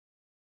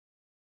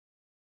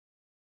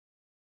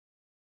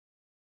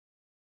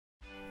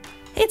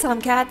Hey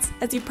Tomcats!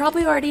 As you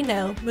probably already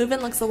know,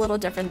 move-in looks a little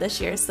different this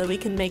year so we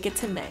can make it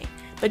to May.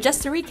 But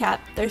just to recap,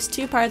 there's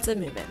two parts of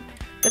move-in.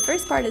 The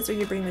first part is where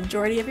you bring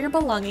majority of your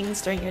belongings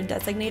during your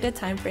designated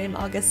time frame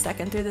August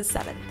 2nd through the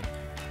 7th.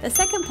 The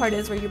second part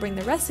is where you bring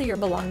the rest of your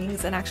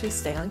belongings and actually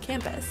stay on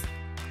campus.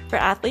 For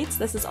athletes,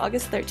 this is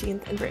August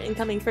 13th, and for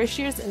incoming first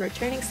years and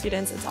returning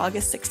students, it's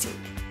August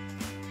 16th.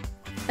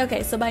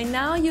 Okay, so by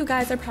now you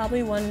guys are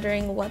probably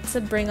wondering what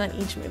to bring on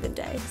each move-in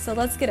day, so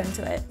let's get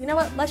into it. You know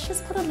what, let's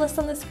just put a list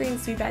on the screen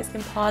so you guys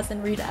can pause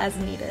and read as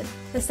needed.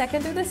 The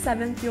 2nd through the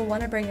 7th, you'll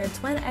want to bring your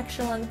twin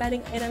extra long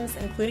bedding items,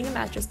 including a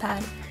mattress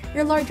pad,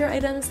 your larger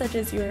items such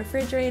as your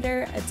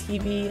refrigerator, a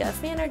TV, a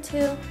fan or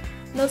two,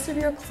 most of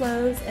your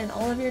clothes, and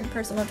all of your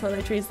personal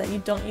toiletries that you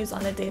don't use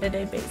on a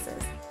day-to-day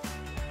basis.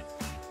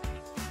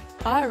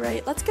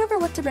 Alright, let's go over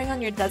what to bring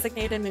on your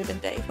designated move-in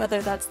day,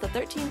 whether that's the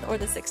 13th or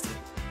the 16th.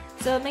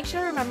 So make sure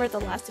to remember the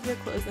last of your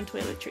clothes and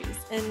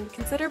toiletries, and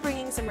consider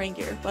bringing some rain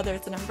gear, whether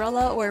it's an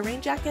umbrella or a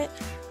rain jacket.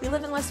 We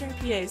live in Western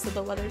PA, so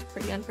the weather is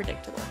pretty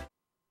unpredictable.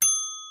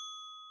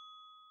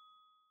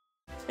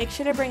 Make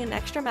sure to bring an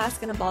extra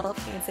mask and a bottle of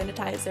hand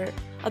sanitizer.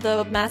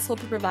 Although masks will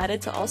be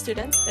provided to all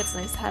students, it's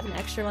nice to have an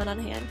extra one on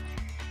hand.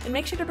 And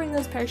make sure to bring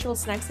those perishable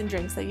snacks and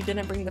drinks that you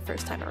didn't bring the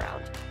first time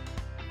around.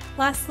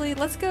 Lastly,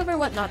 let's go over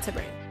what not to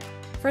bring.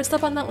 First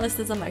up on that list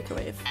is a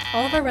microwave.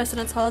 All of our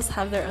residence halls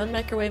have their own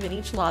microwave in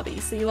each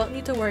lobby, so you won't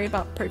need to worry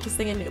about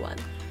purchasing a new one.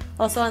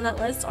 Also on that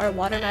list are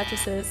water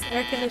mattresses,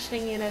 air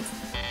conditioning units,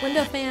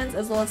 window fans,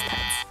 as well as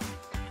pets.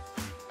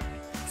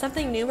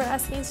 Something new we're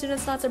asking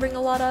students not to bring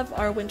a lot of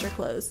are winter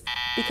clothes.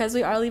 Because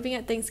we are leaving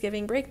at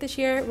Thanksgiving break this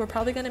year, we're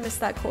probably going to miss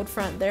that cold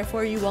front,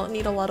 therefore you won't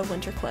need a lot of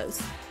winter clothes.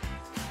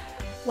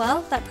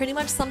 Well, that pretty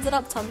much sums it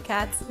up,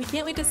 Tomcats. We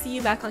can't wait to see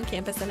you back on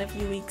campus in a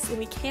few weeks, and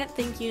we can't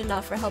thank you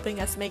enough for helping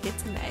us make it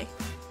to May.